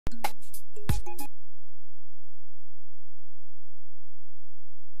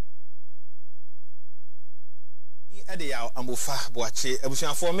Edeya ambofa boache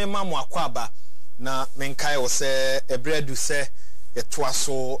abusuafo memma mo akwaba na menkae wo se ebredu se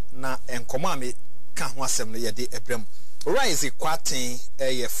yetoaso na enkomo ame ka ho asem no ye de ebrem Rise Kwatin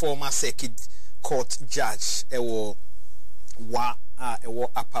a former circuit court judge ewo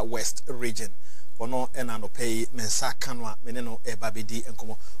Upper West region ono enano pay mensa kanwa meneno ebabedi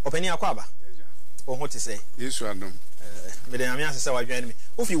enkomo openi akwaba o ho te say yesu adom me dem ame asese wa dwan me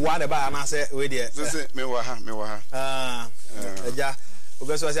ofi wa de ba na se we de se me wa ha eja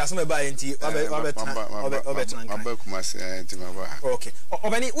obeso ase aseme ba enti obe tnan aba kuma se enti ma ba okay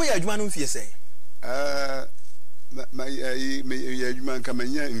openi wo ya adwuma no mfie say my adwuma nka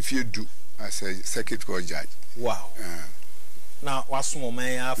manya mfie du as a circuit court judge. Wow. Now wasumo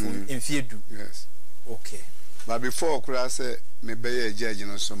man ya for mfie du. Yes. Okay. But before kura say me be a judge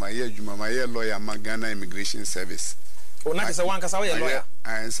no so my adwuma my lawyer ma Ghana Immigration Service. Oh na kasa wan kasa we lawyer.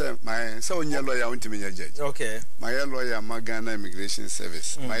 I say my say onye lawyer won't me judge. Okay. My lawyer ma Ghana Immigration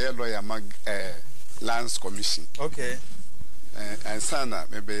Service. My lawyer ma Lands Commission. Okay. And sana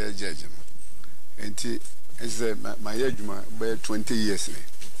me be a judge no. Enti say my adwuma be 20 years ni.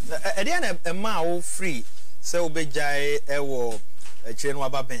 E dey na ma wo free say obejai ewo chire no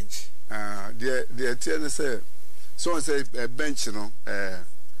aba bench. The tell say so say bench no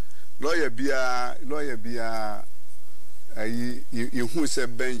lawyer bia you who say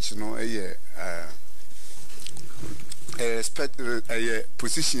bench no respect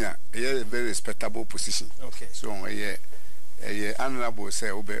position a very respectable position. Okay. So honorable say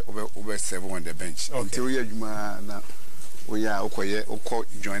over serve on the bench until you na oko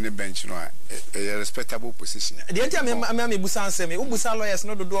join the bench no a respectable position. The enti me busa answer me busa lawyers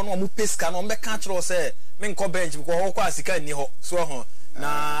no do no mo peska no mbeka kire say me nko bench because ho kwa asika ni ho so ho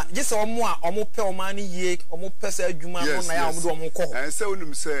na gese omo a omo pe o man yie omo pesa adwuma no na ya omo do omo ko ho and say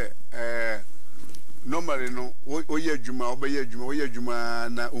unum say normally no oye adwuma obaye adwuma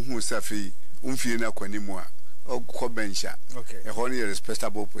na ohun safi umfie na kwanimu a okọ bench a okay e ho no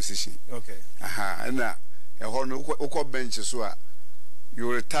respectable position. Okay. Na e ho no okọ bench so a you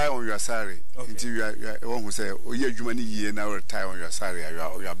retire on your salary until you are one who say oye adwuma ni yie na retire on your salary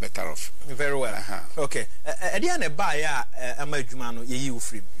you are better off. Very well. Okay. E dey na ba ya ama adwuma no ye yi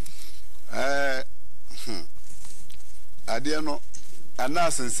ofrim. Ade no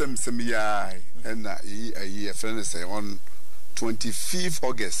anasensem ya na yi friend say on 25th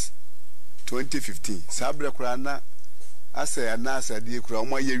August 2015 sabre kura na ase anasa de kura o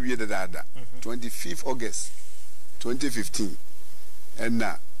ma ye wie dada 25th August 2015 and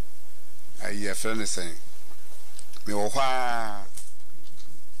na ayi friend say me wo hwa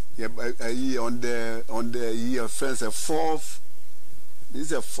ye on the year friends 4th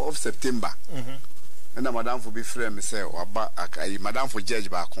this is 4th September and na madam for be friend me say waba ayi madam for judge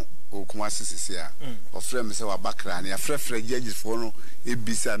ba kon o kuma sisi a o friend me say waba kra na ya frefre judges for no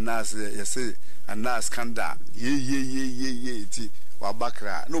ebisa nas say anas kanda ye ti waba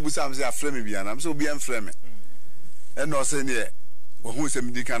kra no busa am say a friend me bia na am say obi am friend me and no say ne wo hu say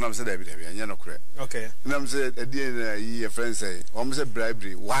me di kan am say da bi anya no kre. Okay. And am say e dey ye friend say o say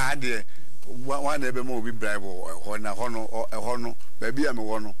bribery wa de one ebe mo obi bribe ho na ho no ba bia me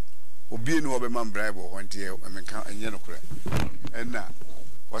wo no obi no obe man bribe ho ntie e me kan anya no kre na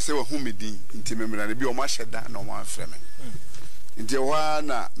o say wo hu me din nti me mra na bi o ma hyeda na o ma frɛ me nti wa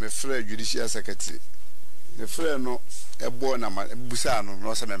na me frɛ judicial secretary me frɛ no ebo na busa no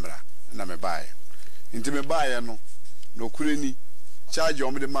no say me mra na me bae nti me bae no no kure ni charge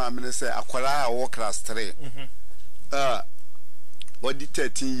o me de ma me say akwara a wo class 3 body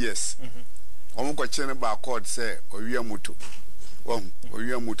 13 years omo ko chene ba accord say owie moto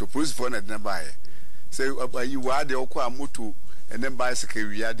owie moto police for na de bae say ayi wa de okwa moto and then bicycle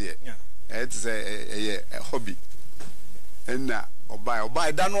wia de it is a hobby na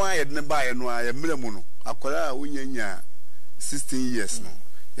obai da no aye de bae no aye mremu no akwara a unyanya 16 years no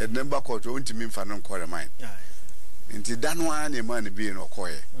ye de ba court ontimi mfa no nkore mine nti da no a na man bi no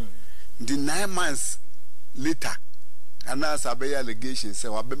koye nti 9 months later anas abey allegation say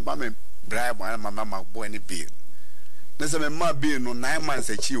wa be me bribe mama boy ni bill na say me ma bill no 9 months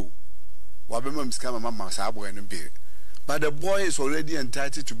achieve wa be mam scam mama sa boy no bill but the boy is already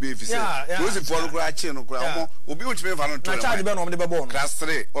entitled to be if he say those for go achi no kra obi utime fa no to na charge be no me be born class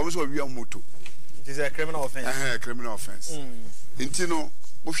 3 o so wi moto it is a criminal offense criminal offense nti no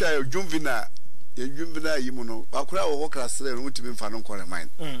wo hwa ya jumvina yi mu no akura wo class 3 no utime fa no nkore mind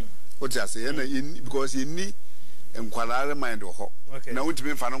o ti ase na because you need enkwalare mind ho na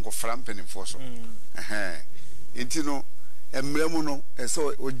utime fa no nkofra mpenin for so nti no emremu no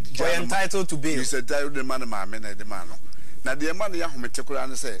so entitled to bail. You said the man na the man no. Na the man ya homete kura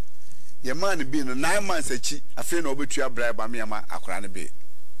no say ye man be no 9 months achi afi na obetua bribe ba me ama akura ne be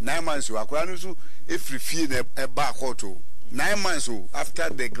 9 months o akura no so every fee na e ba court o 9 months o after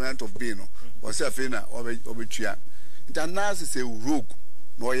the grant of bail no was afi na obetua ntanase say rogue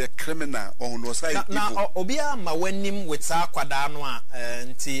no ye criminal on no side na obia ma wanim with sa kwada no a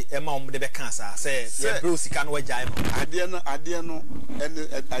nti e ma omde be kan sa say ye bro sika no wagyae no ade no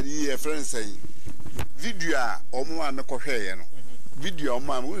ade friend say video a omo a me kohweye no video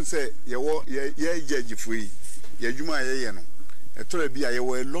omo a won say ye judge foi ye djuma ye no e tora bi a ye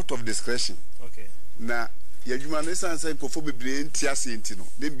a lot of discretion. Okay. Na ye djuma no say kofo bebre ntiase nti no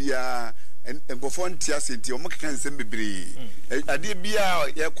de bia enkofo ntiase nti omo keka nsem bebre ade bia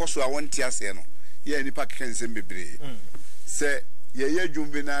ye koso a won ntiase no ye nipa keka nsem bebre say ye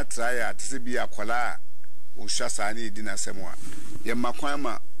djumbe na try at se bia kwala o hwasa na edi na semo a ye makwan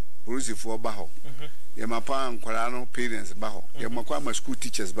ma Rosifo ba ho ye mapa nkwara no parents ba ho ye makwa ma school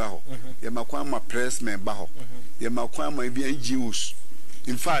teachers ba ho ye makwa ma pressmen ba ho ye makwa ma bi NGOs.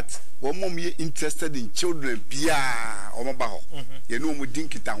 In fact wo mom ye interested in children bia o mo ba ho ye no mo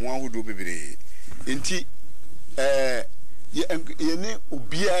dinkita ho ahodo bebere enti ye ne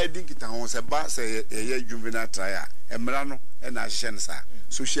obia dinkita ho se ba se ye juvenile trial emra no e na hye ne sa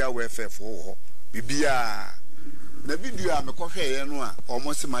social welfare for ho bibia na video a me ko hwe no a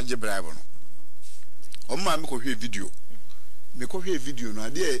almost maje bribe no o ma me ko hwe video no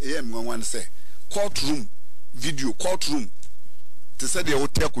ade e me nwan say courtroom video courtroom te say de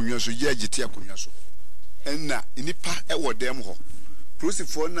hotel kunwa so ye agite akunwa so enna inipa e wo dem ho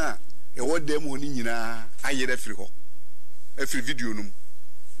prosifo na e wo dem ho ni nyina ayere firi ho afiri video no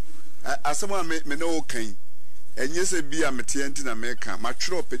asema me na o kan enye se bia mete anti na me kan ma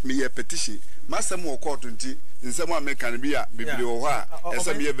twero me ye petition masem wo court nti nsem American bia bibiri wo ha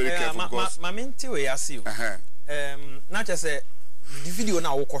esem ye very careful because ma menti we ase o na che say the video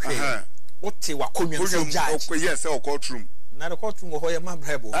na wo kohwe wo te wakonwa so judge yes o courtroom na the courtroom ho ye ma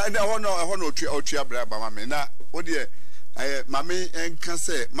bribe o na ho no otua bribe ma me na wo de ma me enka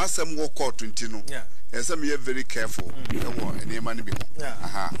say masem wo court nti no esem ye very careful wo enema ne bi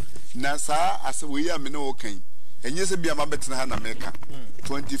na sa ase we ya me na wo kan enye se bia ma betena ha na America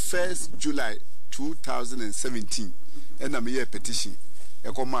 21st July 2017 and I'm here petition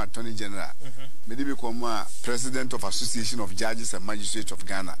Ekoma Attorney General Medibi Koma President of Association of Judges and Magistrates of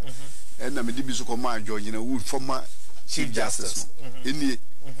Ghana and Medibi Sukoma George Wood former Chief Justice in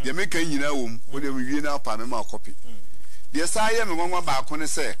the American Yinawum when they win our Panama copy. Yes, I am one back when I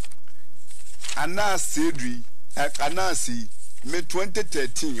say Anna Cedri at Anasi May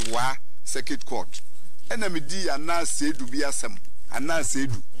 2013 wa Circuit Court and I'm Anna Cedu be asem Anna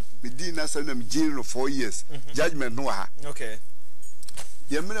Cedu. Bidi na say na jail 4 years judgment no ha okay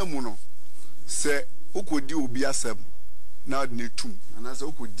ye mena mu no se ukodi obi asem na ne tum ana se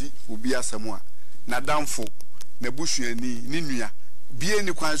ukodi obi asem a na damfo na busuani ni nua bie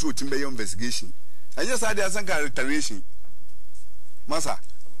ni kwan so otimbe investigation anya sa dey asan ka retaliation masa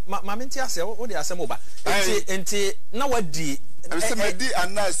ma menti ase o dey asem oba enti na wadi Medi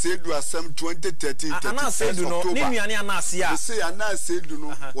Anna Sedu asem 2013 Anna Sedu no ni nuane Anna Sia say Anna Sedu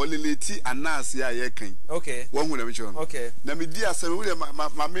no woleleti Anna Sia ye kan okay wo hu na me chon okay na medi asem we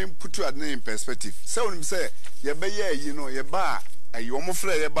ma me put you in perspective say onim say ye be ye yi no ye ba ayi wo mo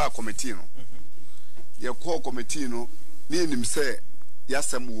frɛ ye ba committee no ye call committee no ni enim say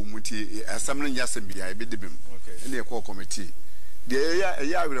yasem wo muti asem no yasem bia e be debem okay na ye call committee de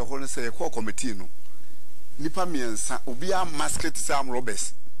ya awere ho no say ye call committee no nipa miensa obi a masket Sam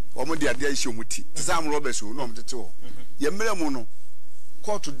Roberts omo de ade ahye omuti Sam Roberts o no omtete ho ye mmerem no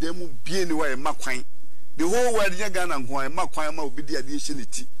court dem bie ni wa e makwan the whole world ye Ghana nko e makwan ma obi de ade ahye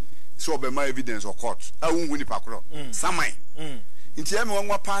niti so obema evidence of court a wonhu nipa kro saman nti ya me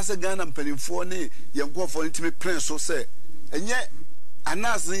wanwa pass Ghana mpanimfo ne ye nkofo ntimi prince so say enye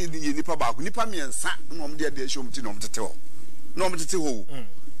anas ye nipa ba ko nipa miensa no omde ade ahye omuti no omtete ho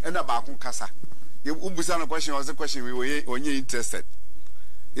ena ba ko kasa you ubusa no question was a question we onye interested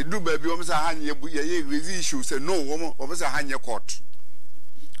e do baby o msa hanye ye raise issue say no o msa hanye court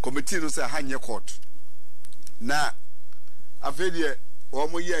committee no say hanye court na afedie o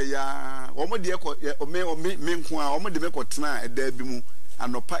mo ye ya o mo de o me nko a o mo de me ko tena eda bi mu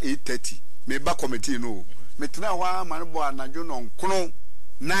anopa 8:30 me ba committee no me tena ho amane bo anajo no nkono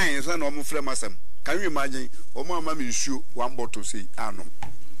 9 so na o mo frɛ masam can you imagine o mo ama me nsuo one bottle say anom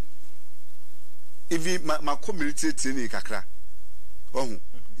even my community training kakra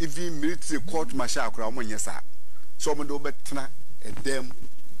even military court martial akra o nyesa so mo do betena edem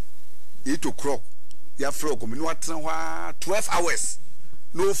 8 o'clock ya flow come no atena hwa 12 hours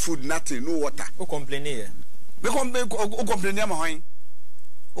no food nothing no water o complain here me complain am hwan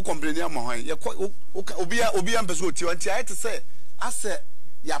o complain am hwan ya obi am person oti anti I to say ase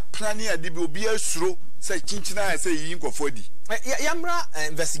ya plan ya de bi obi asuro say chinchina say yin kofo di yamra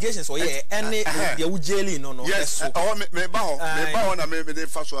investigations or yeah any ya ujeli no yes me ba ho na me de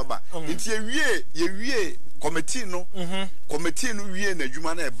fa so aba nti ye wie committee no wie na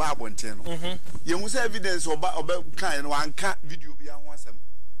adwuma na e ba abonten no ye hu say evidence oba kan no anka video bi ho asem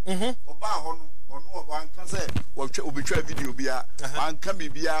oba ho no ono anka say obetwa video bi anka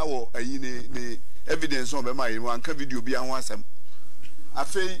bibia wo ayi ne evidence on be ma yi anka video bi ho asem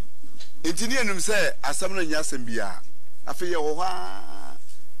afei engineer num say asem no nya asem bia afei ye wo ha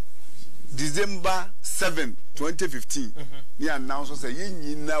December 7 2015 ni announce say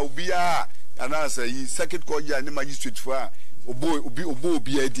nyina obia ana say yi circuit court ya ni magistrate for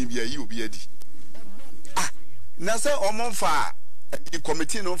obi adi bia yi obi adi na say omonfa the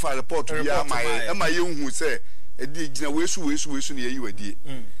committee no for report bia ma ye hu say e di gina wesu na yi wadie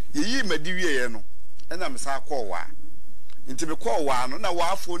yi madi wie ye no na me sa call wa nti me call wa no na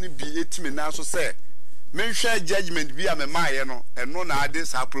wa afo ni bi etimi na so say me hwe judgment bi a me maaye no eno na ade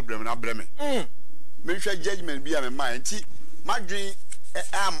sa problem na breme me hwe judgment bi a me maaye nti madwen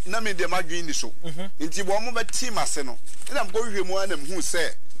na me de madwen ni so nti bo mo be team ase no na mko hwe mu ana mhu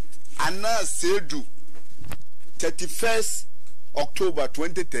say ana sedu 31st October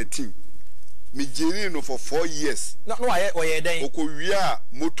 2013 me jeri no for 4 years no oye den okowia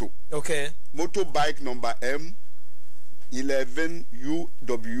moto okay motorbike number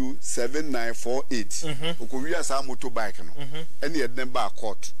M11UW7948 okowia sa motorbike no ene yedden ba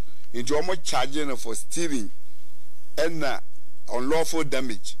court nti omo charge no for stealing and unlawful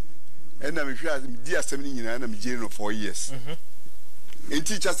damage and me hwa di asem ni nyina na me jeri no 4 years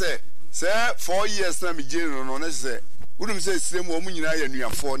nti cha say 4 years na me jeri no na say udum say sirem omu nyina ya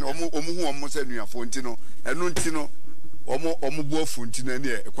nuafo na omu hu omu say nuafo nti no eno nti no omu buafu nti na ne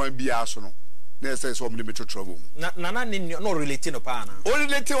ekwan bia aso no na say so omu de beto trouble na no relate no pa na only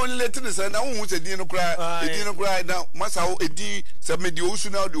relate no say na hu say din no kra na masa o edi say me di osu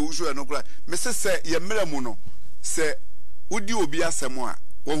na de osu no kra me say ye mra mu no say udi obi asem a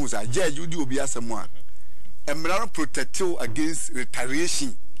wo hu say judge udi obi asem a emra no protect you against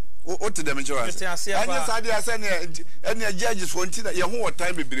retaliation what the insurance and yes I dey say any judges for ntina ye ho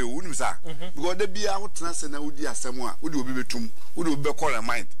time bebre wo nim sa because the bia ho tena se na udi asem a udi obi betum udi obi be call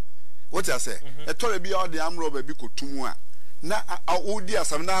mind what I say e tore bia o de amro ba bi kotum a na udi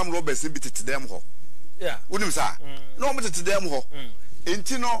asem na amro ba se bi tete dem ho yeah udi sa no mo tete dem ho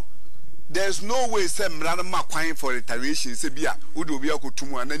enti no there's no way say mra na makwan for retaliation say bia udi obi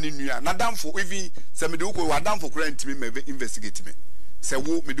akotum a na ni nua na damfo even say me de ko wa damfo kra ntimi me investigate me say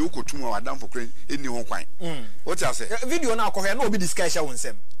wo me de ukotum wa adam for kren eni ho kwan what you say video na akohwe na obi discussion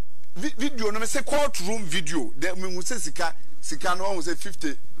wonsem video no me say courtroom video de me hu say sika no hu say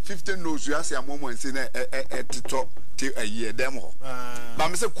 50 knows you say amomo and say na tito te aye dem ho ba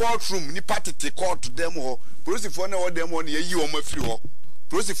me say courtroom ni party te court dem ho police for na o dem ho na yi o mafiri ho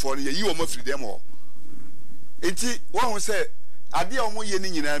police for na yi o mafiri dem ho enti wo hu say ade a omo ye ni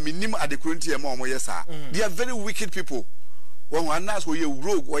nyina minim adekronti e ma omo ye sa they are very wicked people. When one ask or you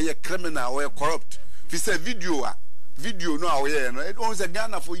rogue or you criminal or you corrupt, if it's a video no no it owns a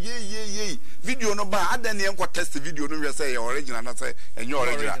Ghana for ye video no ba other than test the video no we say your original and say and your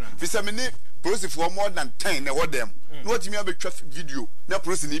original. If it's a minute process for more than 10 what them no what me have traffic video na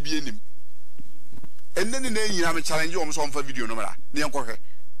process ni bi enim and then you have a challenge you some for video no mara ni enko hwe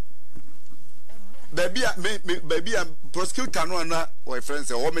baby prosecutor no na or friends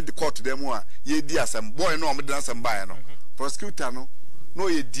say o me the court them a ye di asem boy no o me di asem ba no prosecutor no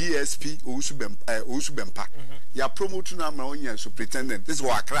ye DSP Owusu Bempa ya promote na ma onya superintendent this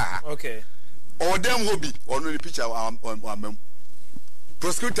wa Accra okay or them hobby or no the picture am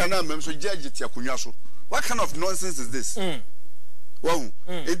prosecutor na mem so judge ti akonwa so what kind of nonsense is this wow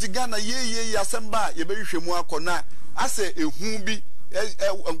Ghana ye asemba ye be hwehwe mu akona ase ehu bi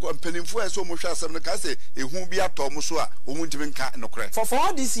penimfo eso mo hwe asem no ka ase ehu bi atom so a omu ntimi nka nokre for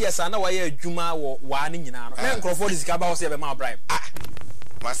all this years na wa ye adwuma wo wa ni nyina no na nkrofo dis ka ba wo se be ma bribe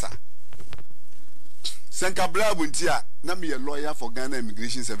masa senka bribe ntia na me lawyer for Ghana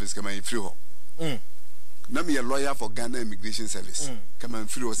Immigration Service kama free ho na me lawyer for Ghana Immigration Service kama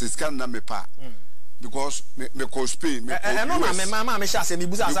free ho se scan na me pa because me call Spain me no ma me sha se me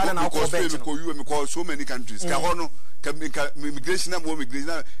busa asale na call bench me call so many countries ka ho no immigration and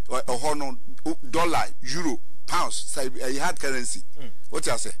immigration $1 euro pounds say hard currency what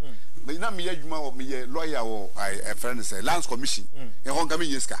you say but na me adwuma me lawyer or a friend say lands commission e hon come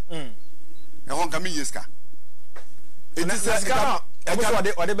yeska e hon kam yeska it is ska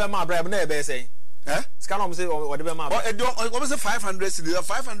o de be ma bribe na e be say ska no say o de be ma o say 500 cedis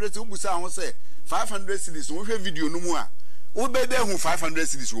 500 cedis ubusa ho say 500 cedis wo hwe video no mu a wo be de hu 500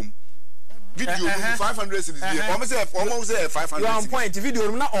 cedis wo video no 500 cedis be o say 500 you on point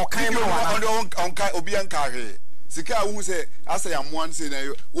video no na o kan ma wa on kai obi an ka he sika wo say asa ya mo an say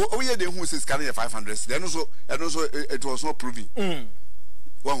na wo ye de hu say sika na 500 cedis eno so it was not proving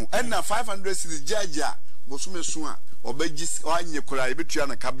wo and na 500 cedis jaja bosume so a obeji anye kura e betua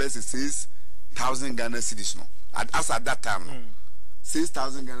na ka best 6,000 Ghana cedis no as at that time no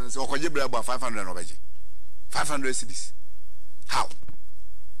 6,000 Ghana cedis okoje bra about 500 no beji 500 cedis how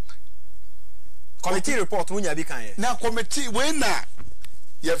committee report munya bi kan ye na committee we na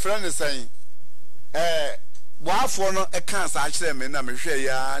your friend is saying wafo no e kan sa akire me na me hwe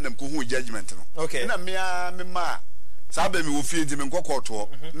ya na mko hu judgment no okay na me ma sa ba me wo fie ndi me nkokoto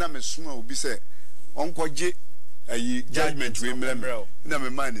na me suma obi se onkoje ayi judgment we mrem na me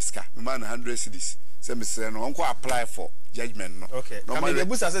man iska me man 100 cedis se me say no onko apply for judgment no okay no me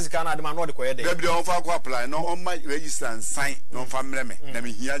busa se sika na de man no de koye de be on fa ko apply no on ma register and sign no fa mrem na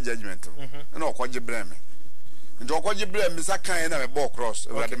me hia judgment na okoje brem me nti okoje brem me sakan na me ball cross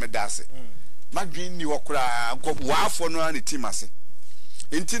e de me dase madwin ni okura nko wafo no na team ase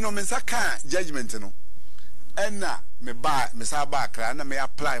nti no me sakan judgment no enna me sa ba kra na me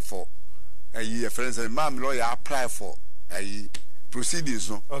apply for a friends and mom lawyer apply for a proceedings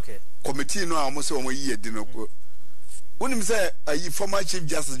no okay committee no almost say omo yi edi no ko unim say a former chief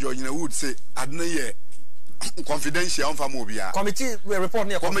justice George Wood say adna ye confidential on fam obia committee report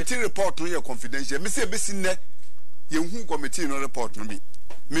no committee report no ye confidential me say besi ne ye hu committee no report no bi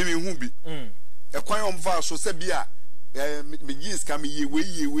me hu bi e kwan om fa so say bia me giska me ye we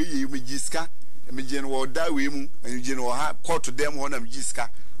me giska me je no da we mu me je no ha court dem ho na me giska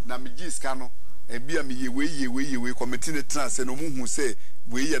na me giska no e bia me ye we committee ne trans no mu hu say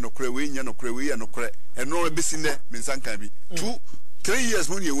we ye no kre we nya no kre we ye no kre e no besi ne me nsankan bi 2-3 years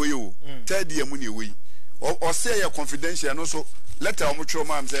mu ne we o third year mu ne we o say ye confidential no so letter o mo tro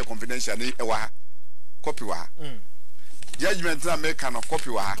ma am say confidential ne e wa ha copy wa ha judgment na make no copy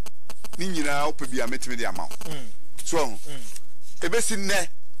wa ha ni nyina o pe bia metime de amount so e besi ne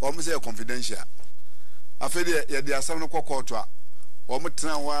o mo say confidential afede ye de asam no court a o mo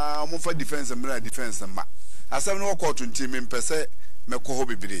tena wa o mo fa defense ma asam no court nti me mpese me ko ho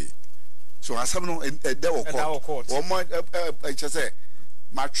bibire so asam no e de court o mo chese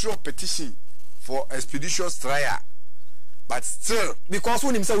ma true petition for expeditious trial but still because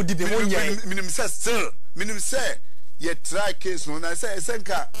when him say odi be won yen minim say ye try case no na say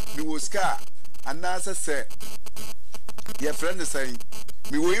esenka mi wo ska anasa say your friend is saying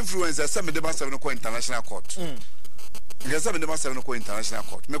me wo influencer say me de ba 7 ko international court me say me de ba 7 ko international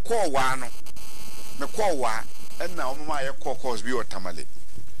court me call wa no me call wa and na o ma ye call cause bi o tamale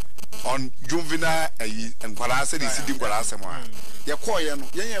on juvenile enkwala say the city enkwala say mo ye call ye no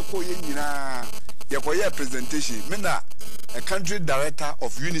ye call ye nyina ye call ye presentation me na a country director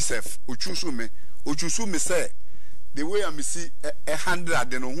of UNICEF ochusu me say the way I see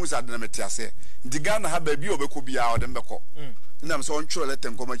 100 no hu sa de na metiase ndi Ghana ha ba bi obeko bia o de mbeko na me so on tro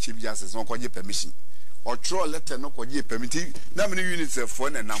letter nkoma chief justice on koje permission o tro letter no koje permit na me UNICEF fo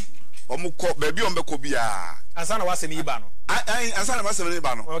na nam o mo ko ba bi ombeko bia ansa na wasem yi ba no ansa na wasem yi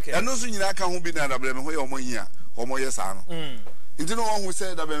ba no eno so nyina aka ho bi na double me ho ye o mo hia o mo ye sa no nti no who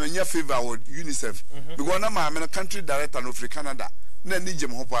said that me nya favor with UNICEF because na ma me country director no free Canada na ni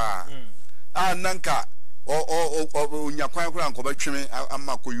gem ho pa nanka o nyakwan kura nko betweme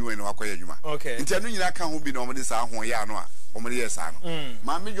amma ko UN akoye adwuma nti anu nyina ka ho bi na o de sa ho ya no a o de ye sa no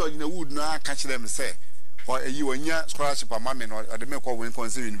ma me George na Wood na aka kire me say o yi wonya scholarship ama me no o de me ko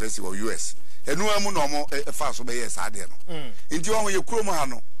Wisconsin University of US enu amu no mo fa so be ye sa de no nti o ho ye kuro mu ha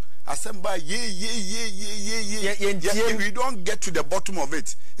no assemble we don't get to the bottom of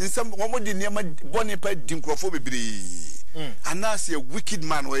it in some one the name boni pa dinkrofo bebre anas a wicked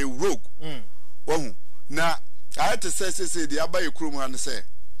man or a rogue na I had to say the abaye krum and say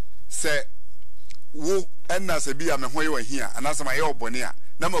wo enna se bia me ho ye here anas ma ye obone a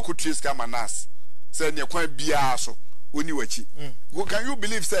na makutu scam anas say ne kwan bia so oni wachi can you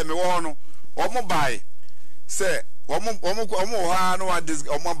believe say me wo no omo bai say omo ha no this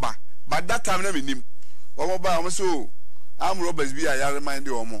omo but that time na menim omo ba omo so am robbers bi ya remind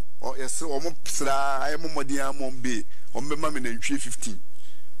omo yes omo sra ay momodi am be omo ma me na ntwe 15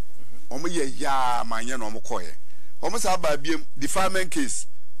 omo ye ya manye na omo koye omo sa ba biem defilement case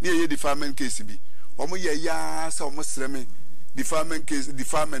na ye defilement case bi omo ye ya sa omo sra me defilement case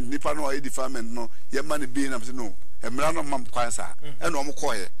defilement nipa no ye defilement no ye ma ne bi na no emra no mam kwansa e na omo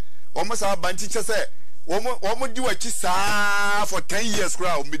koye almost our banticha say, Woman do a chisa for 10 years,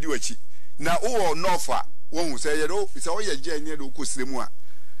 crowd, me do a chi. Now, oh, no, for one say, it's all your journey to Kusimua.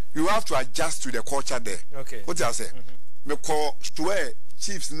 You have to adjust to the culture there. Okay. What I say? Me call swear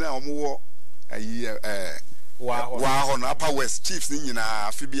chiefs now more a year, wow, on Upper West chiefs in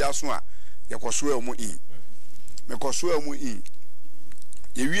Phibia Swa, Yakoswell mo in. Me Coswell mo in.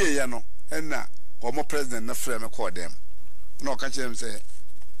 You know, and now, or more president, no frame, call them. No, catch them say,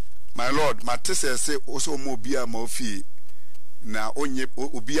 my lord, my tessa say also more beer, more fee. Now, onye,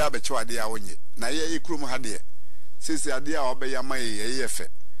 Ubia Betua de Aonye. Now, ye crum had there. Since the idea of Bayama, ye fe.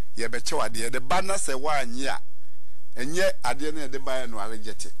 Ye Betua de the banner say 1 year. And yet, I didn't the buyer no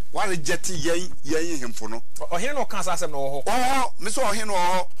jetty. Why jetty ye him for no? Or here no cancer no. Oh, Miss O'Hino,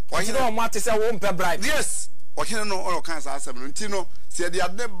 or you know, Martis, I won't pay bribe. Yes, or here no cancer, Tino, said the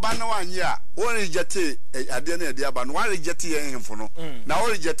other banner 1 year. Only jetty, I didn't the ban. Why jetty him for no? Now,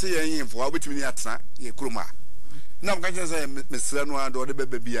 only jetty him for which me at ye kruma. Now, I can say, Miss Lenoir, or the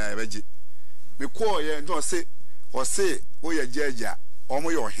baby, I veggie. Me call ye and don't say, or say, oh, your jaja, or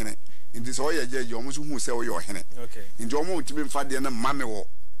more your henny. In this oil, you almost who sell your henny. Okay. In Jomo to be fat and a mammy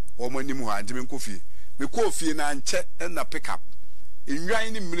or money more, Jimmy Coffee. Me coffee and check and a pickup. In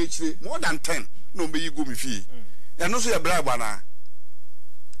grinding military, more than 10, no be you go me fee. And also a bribe banner.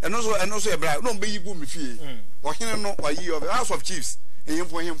 And also a bribe, no be you go me fee. Or him no, or you of the House of Chiefs. And him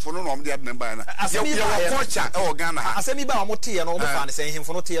for no of the number. As a culture or Ghana. As any Bamoti and all the fans saying him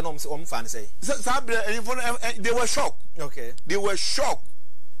for no tea and on fancy. They were shocked. Okay. They were shocked.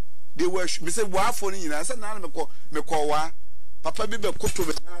 They were Mr. Wafoni, and I said, Nana Mekowa, Papa Biba Kuto,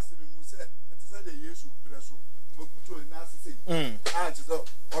 and asked him who said, at the years, Brasso, Kuto and Nancy, I just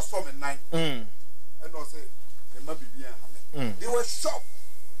was from at 9, and also, they might be behind. They were shocked.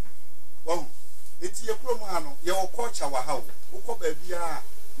 Well, it's your promano, your culture, how, you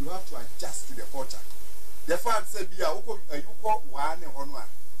have to adjust to the culture. The fact said, you call one and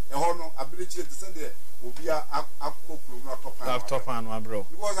honor, ability to say there. Will be a top hand, my bro.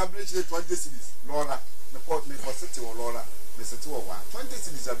 Because I breached 20 cities, Laura, the port me for city or Laura, Mr. 201. 20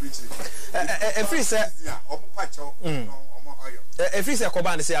 cities are breaching. A free set, or patch or more oil. A free set,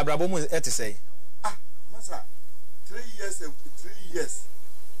 Coban say, Abrabom at to say. Ah, Massa, 3 years.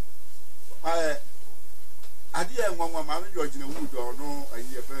 I didn't want my manager in a wood or no, a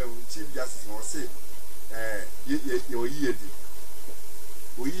year Chief Justice or say, your year did.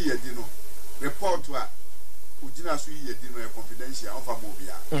 We year dino. Report to her. Ujina sui ye dino confidential of a movie.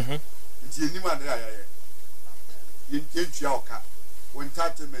 It's a new one there. In Chiaoka, when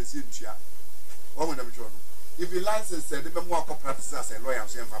Tatemans in Chia, woman of John. If you license said the more practice as a lawyer,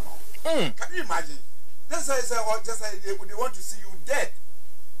 can you imagine? That's why I said, just like they want to see you dead.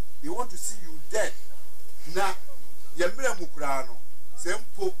 They want to see you dead. Now, Yamira Mukrano,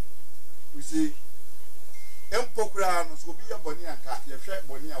 Sempo, we see, Empokrano, so be a bonny and cat, your share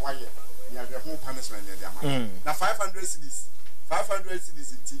bonny a wire. You have your home punishment there. Now 500 cities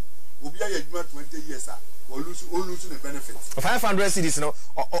in T will be a 20 years or lose the benefits. 500 cities, no,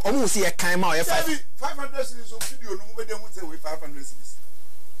 almost see a time out. 500 cities of video, no, they won't say with 500 cities.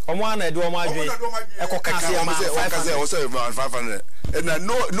 On one, I do my dream. I say 500, and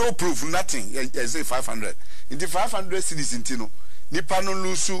no proof, nothing. I say 500. In the 500 cities in Tino, Nipano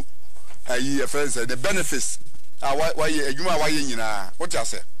Lusu, the benefits are why you are what I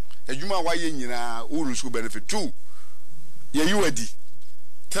say. A Juma Wayina, Urus who benefit 2. You ready?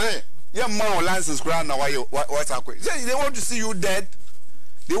 3. Your more license ground now. What's up? They want to see you dead.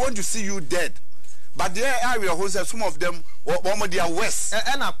 They want to see you dead. But their area holds some of them, one of their west.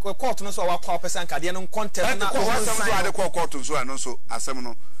 And a court, no, so our corpus and Cadian content. And the court, so and also a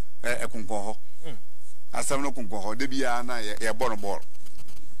seminal a kunko. A seminal kunko, Debiana, a bonobor.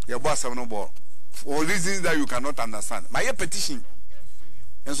 Your boss have no ball. For reasons that you cannot understand. My petition.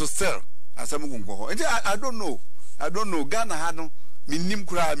 And so still, as I'm going to go. I don't know. Ghana had no minim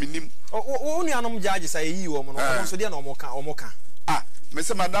cry, minim. Only an judges say you or so dear no moka. Ah,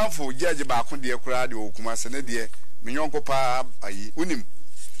 Mr. Madame for judge back on the crowd or Kumasane dear, Minyonko pa, unim.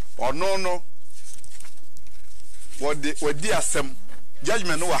 Or no. What dear some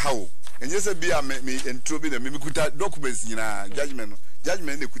judgment over how. And yes, be a me and Toby the Mimikuta documents in a judgment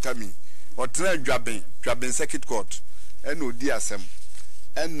they could have me. Or try grabbing circuit court. And no dear some.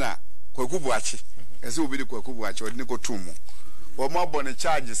 And na Kwakubuachi, and so be the Kwakubuachi or Nico Tumu. Or more bonnet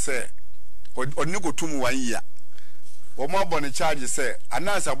charges say, or Nico Tumu 1 year. Or more bonnet charges say, and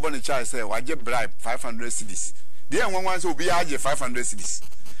now a bonnet charge say, I get bribe 500 cities. The young ones will be 500 cities.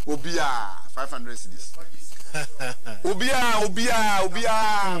 Will be 500 cities. Obia.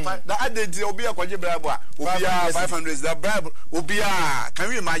 The identity Obia kwaje bribe a. Obia 500 the bribe. Obia.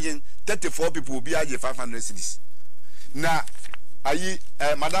 Can you imagine 34 people Obia je 500 cedis. Na ayi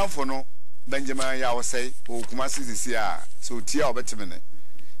madam for no Benjamin ya was say o kuma sisi a so tia obetimene.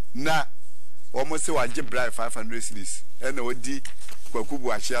 Na almost say waje bribe 500 cedis. E na odi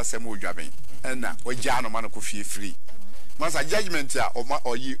kwakubu ahia asem odwaben. E na ogya no man ko fie free. Masa judgment a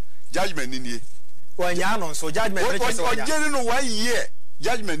oyi judgment nini wanya no so judgment no 1 year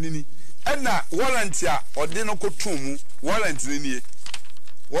judgment nini na warrant a ode no kotum warrant nini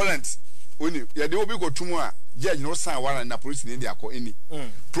warrant oni ya de obi kotum a judge no sign warrant na police ni dia ko eni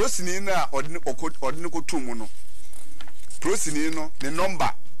police ni na ode no kotum no police ni no the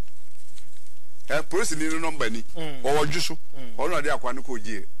number police ni no number ni o wodjuso ono de akwa no ko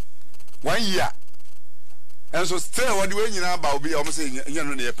gie 1 year. And so still what do we about be almost saying you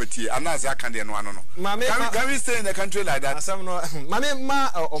know the petty and that's I can't no. Can we stay in the country like that? Some no ma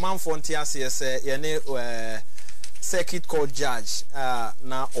o man frontier say circuit court judge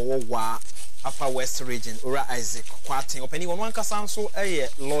na owa Upper West region Ora Isaac Kwatin openi one kasa so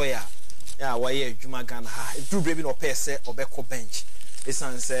lawyer ya waye adwuma Ghana ha do brebi no pese obeko bench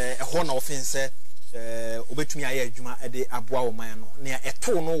esan say ho na offense obetumi aye adwuma de aboa wo man no na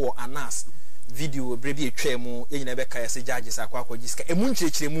eto no wo anas video brebi etwemu yenyina beka yase judges akwa jiska emu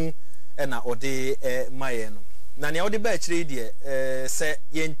nchirechiremu na ode maye no na ne ode ba chire die se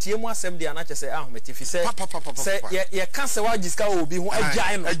yentiemu asem de anache se ahometi fi se ye ka se wa jiska obi ho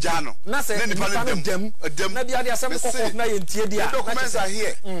agyan no na se nipa no dem na bia de asem kokko na yentie dia documents are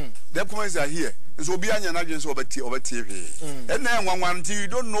here documents are here so obi anya na dwen so obeti and na enwanwan until you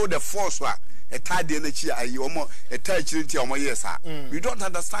don't know the force wa etade na chi ayi omo eta chire ntia omo yesa you don't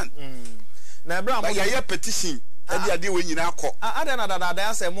understand na bra mo ya petition e dia we nyina akọ ada na dada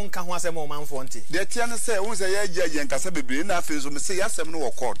asem mo nka ho asem o manfo nti de tia ne se won se ya agye nkasa bebre na afi so me se ya asem no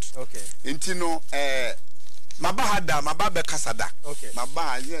wo court okay nti no mabahada mababe kasada okay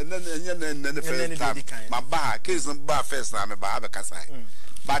mabaha ne first time mabaha case ba first na me ba be kasa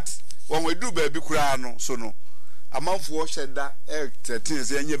but when we do baby kura no so no amanfo sheda 13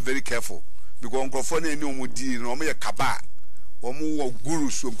 say enye very careful because nkrofo na eni omudi no mo ye kaba omo wo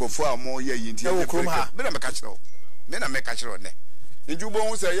guru so nkofo amo ye yinti me na meka chiro ne njubo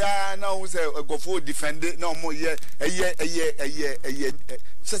hu se ya na hu se nkofo defend na omo ye eye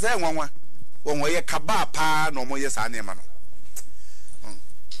se nwanwa won ye kaba pa na omo ye sa ne ma no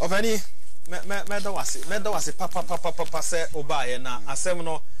ofani me da wase papa se obaye na asem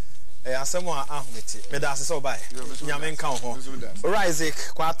no asem a ahometi me da ase se obaye nyame nka ho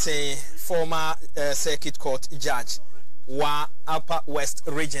Isaac Kwatin former circuit court judge wa Upper West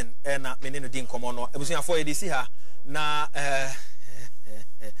region na meneno din komono ebusuafo edisi ha na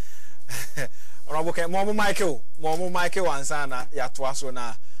Roboke Momo Michael wansa na yatoa so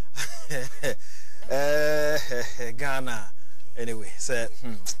na Ghana anyway say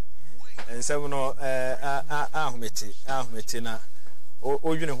ensem no ahometi na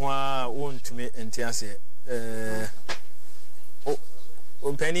odwene ho a wontumi entiase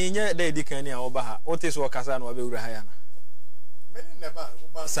o pani nya da edikan ni a oba ha oteso okasa na wabewura ha ya na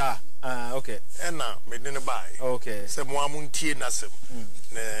sa okay ena medine bai okay se mo amuntie nasem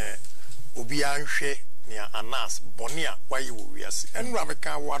na obi anhwe ne anas bonia waye wo wiase enura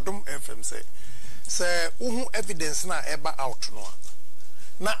meka wadom fm se uhu evidence na eba out no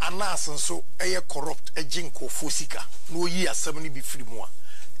na anas nso eye corrupt ejinko fosika no yi asem ni bi firi mu a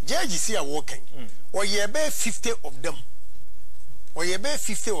judge si a working o ye be 50 of them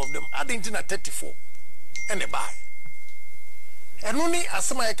adding na 34 ene bai enuni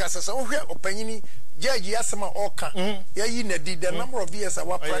asema ya kasasa ohwe opanyini judge asema oka yayi na di the number of years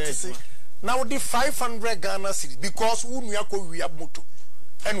our practicing now the 500 Ghana cedis because unu yakọ moto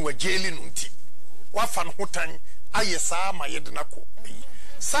and we jailing unti wa fan hotan ayesa ma yedna ko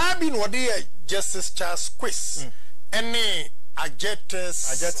sabi no de Justice Charles Quiz any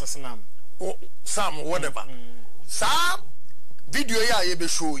ajetes nam sam whatever sa video ya ye be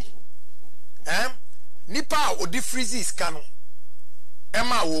show yi nipa odi freezes kanu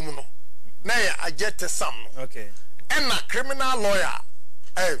ema wo mu no na ya ajetes sam no okay and a criminal lawyer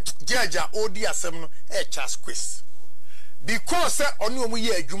judge odi asem no Charles Quiz because oni omu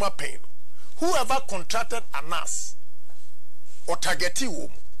ye adwuma pen whoever contracted Anas or targeti wo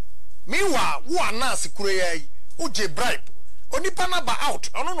mu meanwhile wo Anas kure yayi o je bribe onipa na ba out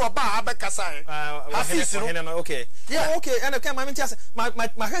ono no ba abekasa Hafiz no okay yeah okay and okay my mentia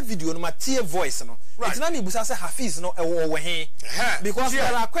my head video no my tear voice no it's na me busa say Hafiz no e wo he because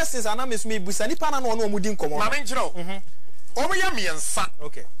there are questions and am me busa nipa na no omudi nkomo ma menkyerɛ omo ya miensa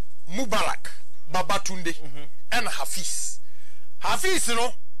okay Mubarak Babatunde and Hafiz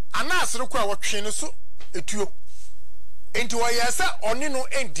no Anas no kwa watwe no so etuo enti wo yesa oni no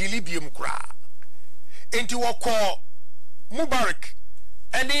endili biem kra enti wo ko Mubarak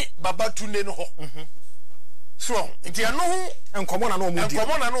eni Babatunde no ho so enti ano ho enkomo na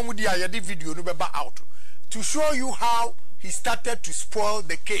no mu di ayede video no beba out to show you how he started to spoil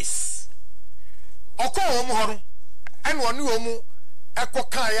the case okọ omo ho no ene oni omo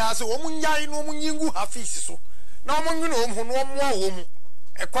ekoka ya se omo nyai no omo nyingu Hafiz so na omo nwu no omo no omo omo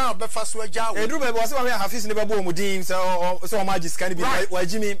ekwan obefa so agya wo edru be bo se wa Hafiz ne bebo omo din se o ma giska ne bi wa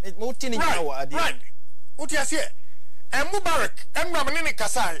jimi mo tini nya wa ade uti asie Mubarak enra me ne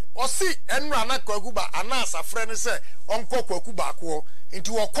kasai osi enra na kwakuba Anas afre ne se onko kwakuba ko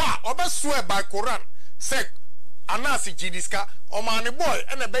nti wokọ a obeso e by Quran se Anas jidiska o ma ne boy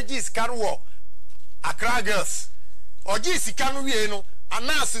ena beji sika wo Accra girls oji sika no wie no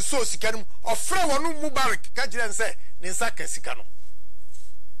Anas so sika no ofre wonu Mubarak ka jire nse ne nsa ka sika no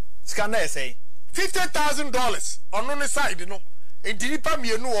sika na say $50,000 ono ne side no enti pa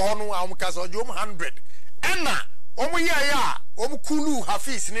mienu wo ho no amka so jom 100 ena omu ya omu kulu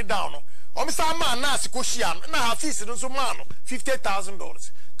Hafiz ni down no omu sa ma Anas ko hia na Hafiz no so ma no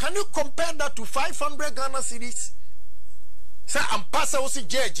 $50,000 can you compare that to 500 Ghana cedis say ampasa wo si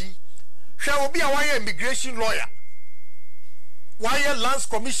judge hwe obi a why immigration lawyer why lands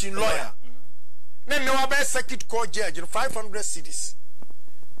commission lawyer na ne wa be circuit court judge 500 cedis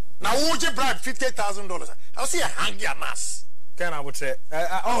na wo je bribe $50,000 I see a hangi Anas can I would say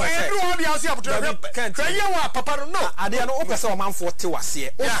everyone the house can't say you wa papa no ade no opese o manfo te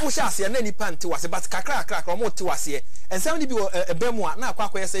wase o hye ase na nipa nte wase but kakra o mo te wase ensem ni bi ebemu a na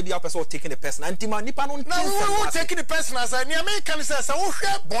akwa say bi opese o taking the person antima nipa no na wo taking the person as ni American say wo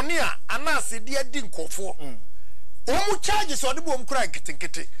hwe boni a Anas de adi nkofo o mu charges o de bo mkura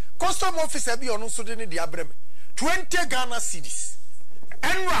gitenkete custom officer bi ono so de ne de abrem 20 Ghana cedis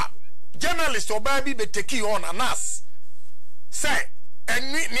enra journalist oba bi be take on Anas say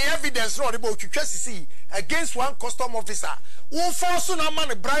and ni evidence no dey twetwa sisi against one custom officer who force na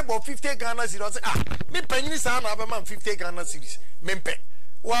man bribe of 50 Ghana cedis me panyini sa na be man 50 Ghana cedis mempe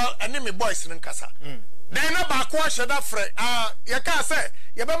well and me boys in kasa then na ba ko aheda frɛ ye ka say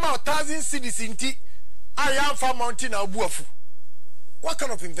ye be ma 1,000 cedis inti am for mountain abuafu what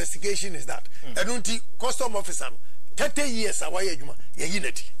kind of investigation is that enunti custom officer 30 years away adwuma ye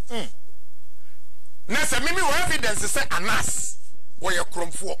yinati na se mimi we evidence say Anas we a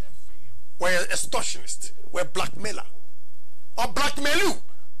kromfo we extortionist we blackmailer or blackmailu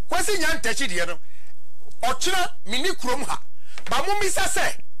kwasi nya ntachi de no o kira mini krom ha ba mo misa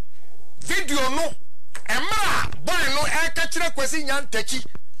say video no emra boy no e ka kira kwasi nya ntachi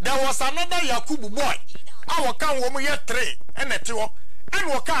there was another Yakubu boy awo kan wo mo ye 3 enete wo and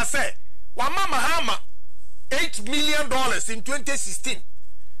wo ka say wa mama hama $8 million in 2016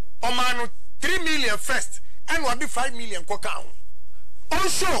 o manu 3 million first and what be 5 million ko ka on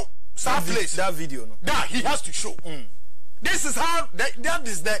show that video no that he has to show this is how that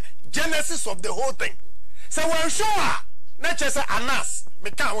is the genesis of the whole thing so when show na che say Anas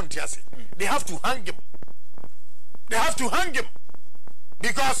me ka won tiase they have to hang him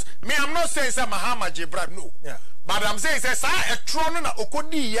because me I'm not saying say Mahama Jibril no but I'm saying say sa etro no na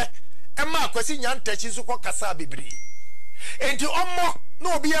okodi ye e ma kwasi nyantachi so ko kasa bebri enti omo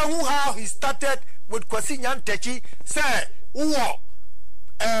no be who how he started with kwasi nyantachi say wo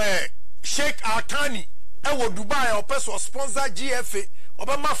Sheikh Altani e wo Dubai o person sponsor GFA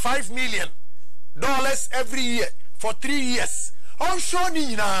obama $5 million every year for 3 years on show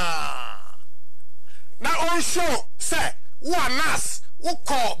ni na on show say wo Anas wo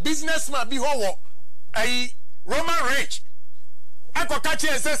call businessman bi ho Roman Rich akoka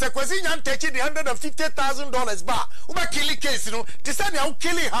che say kwasi nyantachi the $150,000 ba wo ba kill case no they say they will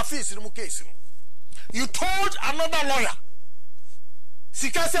kill Hafiz no case no you told another lawyer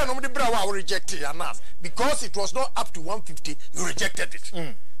Sikase no mde bra wa rejected Anas because it was not up to 150 you rejected it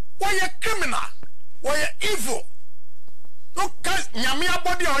why you criminal why you evil no cause nyame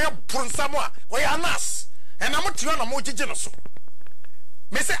abodi o ye bronsamo a why Anas and I'm trying to mo gige no so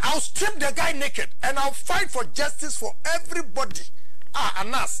me say I'll strip the guy naked and I'll fight for justice for everybody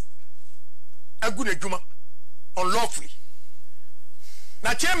Anas agu na djuma unlawfully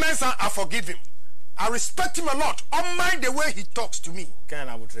na chairman say I forgive him I respect him a lot. I mind the way he talks to me.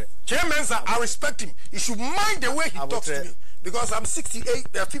 Chairman, sir, I respect him. He should mind the way he talks to me. Because I'm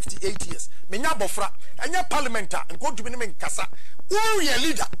 58 years. Menya bofra, enya parliamenta, and go to me in Kasa. Who are your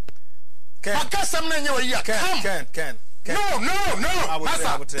leader? Can. No.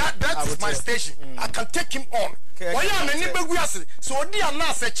 Master, that is my station. I can take him on. Why am I in Beguasi? So dear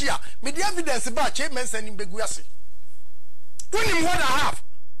Nasa Chia, me the evidence about Chamens and in Beguasi. Win him what I have.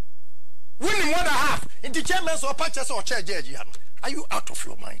 Win him what I have. In the Chamens or patches or chair, are you out of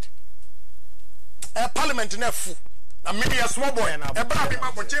your mind? A parliament in a fool. A maybe a small boy and a baby,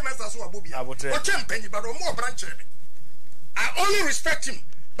 but Chamens as well, Bobby. Or Champion, but more branch. I only respect him,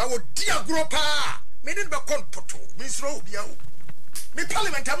 but what dear Gropa made it back on Poto, Miss Robia. Me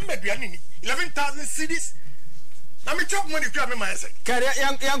parliament, I'm maybe 11,000 cities. Na me chop money kwa me man say kare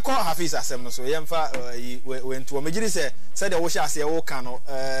yan call Hafiz asem no so yan fa went to me giri say the wo sha say wo kan no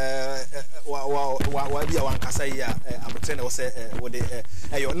wa bia wan kasa yi abotre na wo say wo de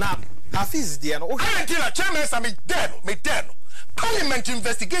eyo na Hafiz dia no I tell a chairman say me dead parliament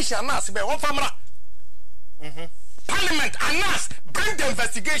investigation na se be won famra parliament anas bring the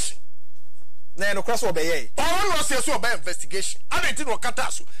investigation na no cross obey or no say so obey investigation I tell no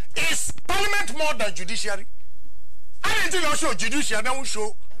kata so is parliament more than judiciary. I didn't think show judiciary, now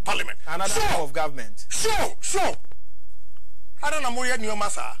show parliament. Another form of government. Show. I don't know more new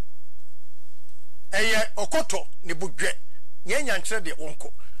massa. Okoto ni budget. Nyanyantre de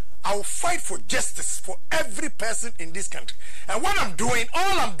onko. I will fight for justice for every person in this country. And what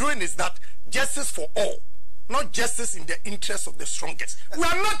all I'm doing is that justice for all, not justice in the interest of the strongest. We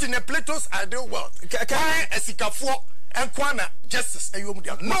are not in a Plato's ideal world. And Kwana justice no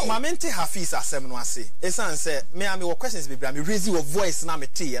mamente Hafiz asem no ase esan say me am your questions be bra me raise your voice na me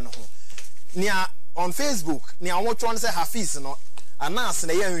tie no ho nia on Facebook nia won tron say Hafiz no anas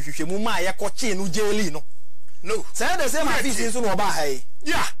na ye nhwehwemu ma ye koche no jeli no say the same Hafiz so no ba hai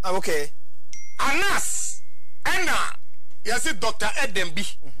yeah okay anas ena yes Dr. Edembi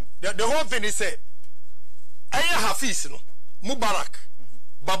the whole thing is say aya Hafiz no Mubarak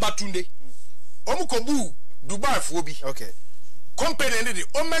Babatunde omukobu Dubai Phobi. Okay. Company in the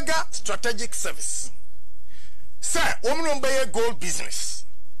Omega Strategic Service. Sir, Omnombe gold business.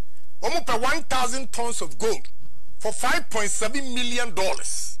 Omupa 1,000 tons of gold for $5.7 million. And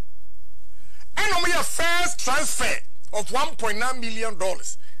Omuya first transfer of $1.9 million.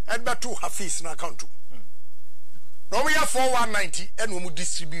 And that to Hafiz na account. Omuya 4190 and Omu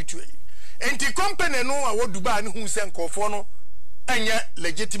distribute. And the company no a Dubai and who send Kofono and yet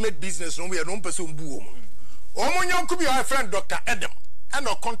legitimate business no we are no person boo. Omonyo could be our friend Dr. Adam and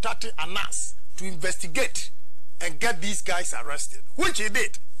contacted Anas to investigate and get these guys arrested, which he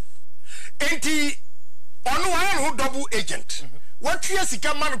did. And he on one who double agent. What years he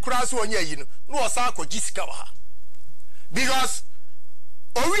can man cross 1 year, no Sako Jessica. Because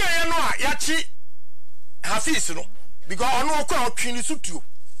Oria no Yachi Hafiz no, because I know call Kinisutu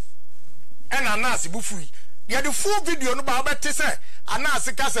and Anas Bufui. You had the full video no about say Anas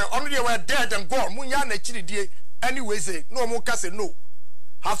say only they were dead and gone. Munya na chiri die anyway say no mo ka say no.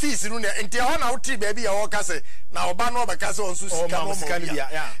 Hafiz no na enti ho na uti baby ya wo ka say na oba no ba ka say on so sika no mo ya.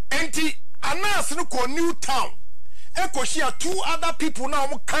 Enti Anas no ko New Town. E ko share 2 other people na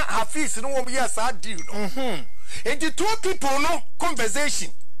mo ka Hafiz no wo yes a deal no. Enti 2 people no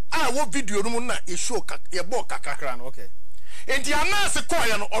conversation. Ah wo video no na e show ka e bo kakakra no okay. Enti Anas ko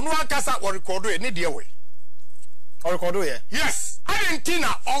ya no ono akasa wo record e ne de we. Or yes, Argentina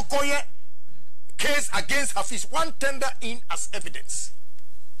Okoye case against Hafiz, one tender in as evidence.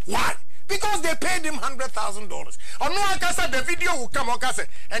 Why? Because they paid him $100,000. Or no one the video will come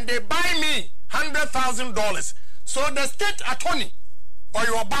and they buy me $100,000. So the state attorney or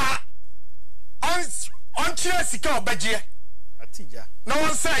your bar on Sika Baje. No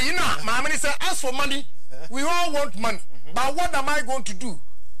one say, my money say, ask for money. We all want money. But what am I going to do?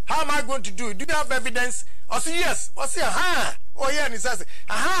 How am I going to do it? Do you have evidence? I say yes. I say aha. Oh yeah, and he says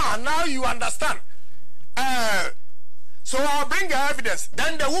aha. Now you understand. So I'll bring the evidence.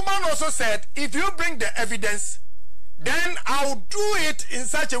 Then the woman also said, if you bring the evidence, then I'll do it in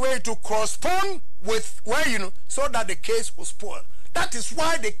such a way to correspond with where so that the case was spoiled. That is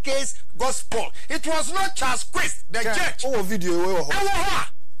why the case got spoiled. It was not Charles Christ, the judge. Oh, video.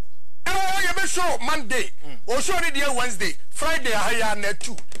 You be show Monday, or show it here Wednesday, Friday. I net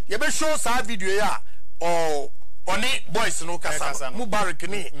 2. You be show sa video ya or oni boys no kasa Mubarak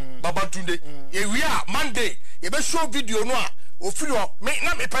ni Babatunde. We are Monday. You be show video no o free me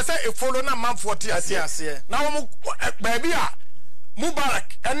na me person e follow na man 40 ase. Now baby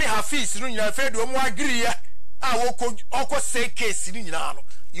Mubarak any Hafiz no nyina fe do mo agree ya oko say case ni nyina no.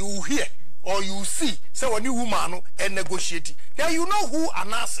 You hear or you see say when you woman no and negotiate. Then you know who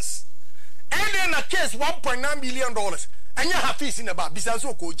announces. And then a case $1.9 million. And you have Hafiz in about business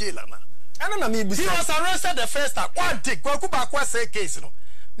or go jail. He was arrested the first time. One take, Kwakuba say case.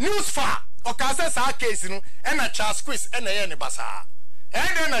 News far, or Kazas our case, and a Charles Chris and a Bazaar.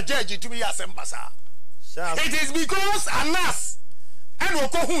 And then a judge to be as ambassador. It is because Anas and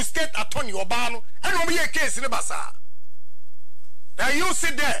Okohu state attorney Obano and will be a case in the bazaar. Now you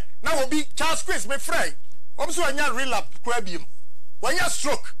sit there, now will be Charles Chris, my friend. Also, when you relapse, Quabium. When you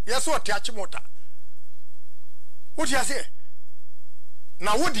stroke, yes, what touch motor. What you say?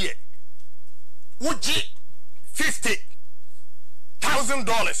 Now, would you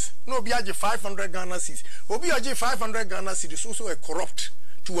 $50,000? No, be 500 Ghana cedis. Or be 500 Ghana cedis also a corrupt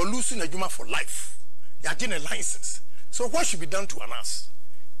to a losing a juma for life. You are getting a license. So, what should be done to Anas?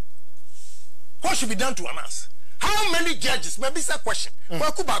 What should be done to Anas? How many judges? Maybe it's a question.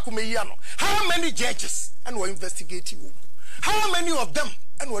 How many judges and we're investigating? How many of them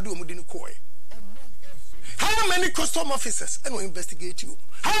and we're doing Mudini Koi? How many custom officers and we're investigating?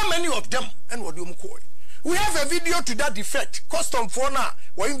 How many of them and we're doing Koi? We have a video to that effect. Custom for now,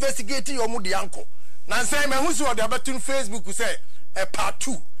 we're investigating your Mudi uncle. Now, say, man, who's what the Abatun Facebook who say a part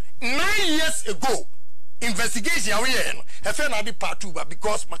 2. 9 years ago, investigation, a friend had part 2, but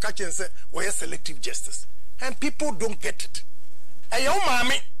because Makachen said, we're selective justice. And people don't get it. And your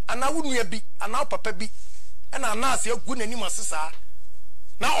mommy, and I wouldn't be, and now papa be, and I now say, good any masses are.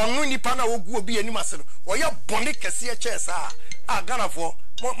 Now, on no nipana will be any master, or your bonnet can see a chess are gonna for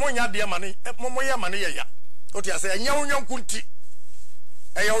more dear money, more money. What you say, a young kunti,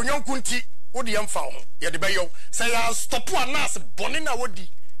 a young kunti, what the young found, yet the bayo, say, I'll stop one nas, bonina woody,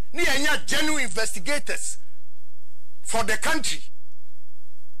 near genuine investigators for the country.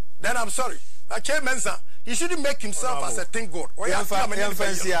 Then I'm sorry. I can't mention. He shouldn't make himself as a thing God. Or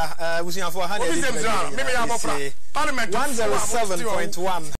 107.1.